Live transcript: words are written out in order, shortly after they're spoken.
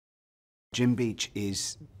Jim Beach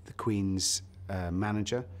is the Queen's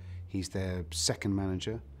manager. He's their second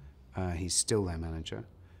manager. He's still their manager.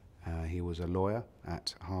 He was a lawyer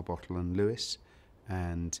at Harbottle and Lewis,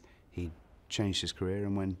 and he changed his career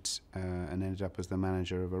and went and ended up as the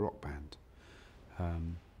manager of a rock band,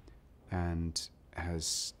 and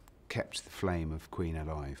has kept the flame of Queen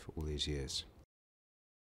alive all these years.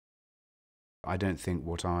 I don't think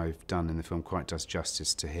what I've done in the film quite does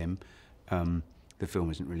justice to him. The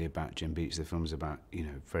film isn't really about Jim Beach. The film's about, you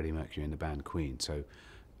know, Freddie Mercury and the band Queen. So,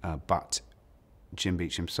 but Jim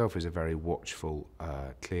Beach himself is a very watchful,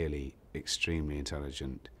 clearly extremely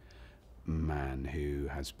intelligent man who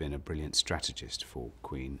has been a brilliant strategist for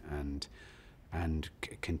Queen and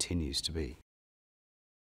continues to be.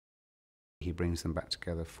 He brings them back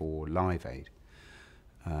together for Live Aid,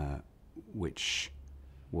 which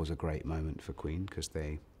was a great moment for Queen because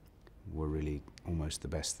they were really almost the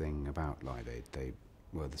best thing about Live Aid. They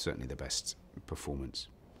were certainly the best performance.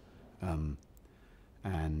 That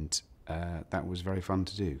was very fun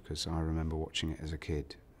to do because I remember watching it as a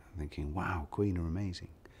kid thinking, wow, Queen are amazing.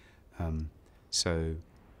 So,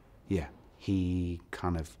 yeah, he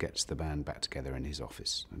kind of gets the band back together in his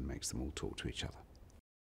office and makes them all talk to each other.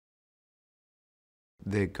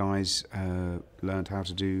 The guys learned how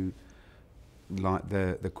to do like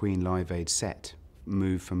the Queen Live Aid set,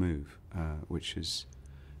 move for move, which is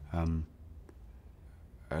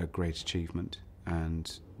a great achievement,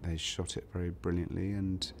 and they shot it very brilliantly,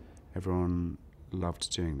 and everyone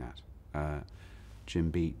loved doing that. Jim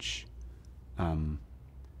Beach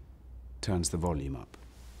turns the volume up.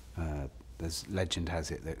 There's legend has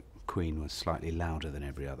it that Queen was slightly louder than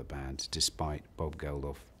every other band, despite Bob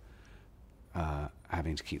Geldof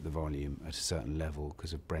having to keep the volume at a certain level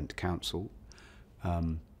because of Brent Council.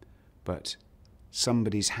 But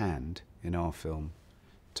somebody's hand in our film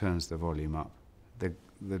turns the volume up. The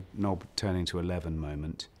knob turning to 11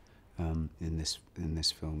 moment in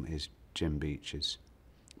this film is Jim Beach's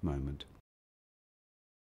moment.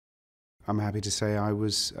 I'm happy to say I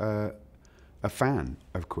was a fan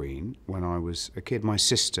of Queen when I was a kid. My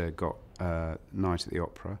sister got Night at the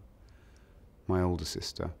Opera. My older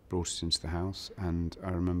sister brought it into the house, and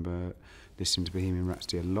I remember listening to Bohemian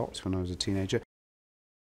Rhapsody a lot when I was a teenager.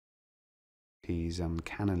 He's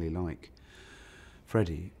uncannily like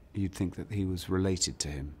Freddie. You'd think that he was related to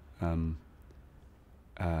him.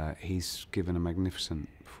 He's given a magnificent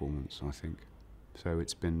performance, I think. So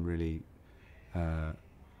it's been really an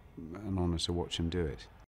honour to watch him do it.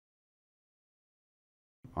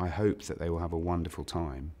 I hope that they will have a wonderful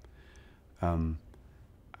time, and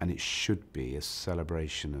it should be a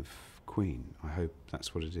celebration of Queen. I hope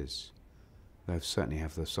that's what it is. They'll certainly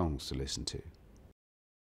have the songs to listen to.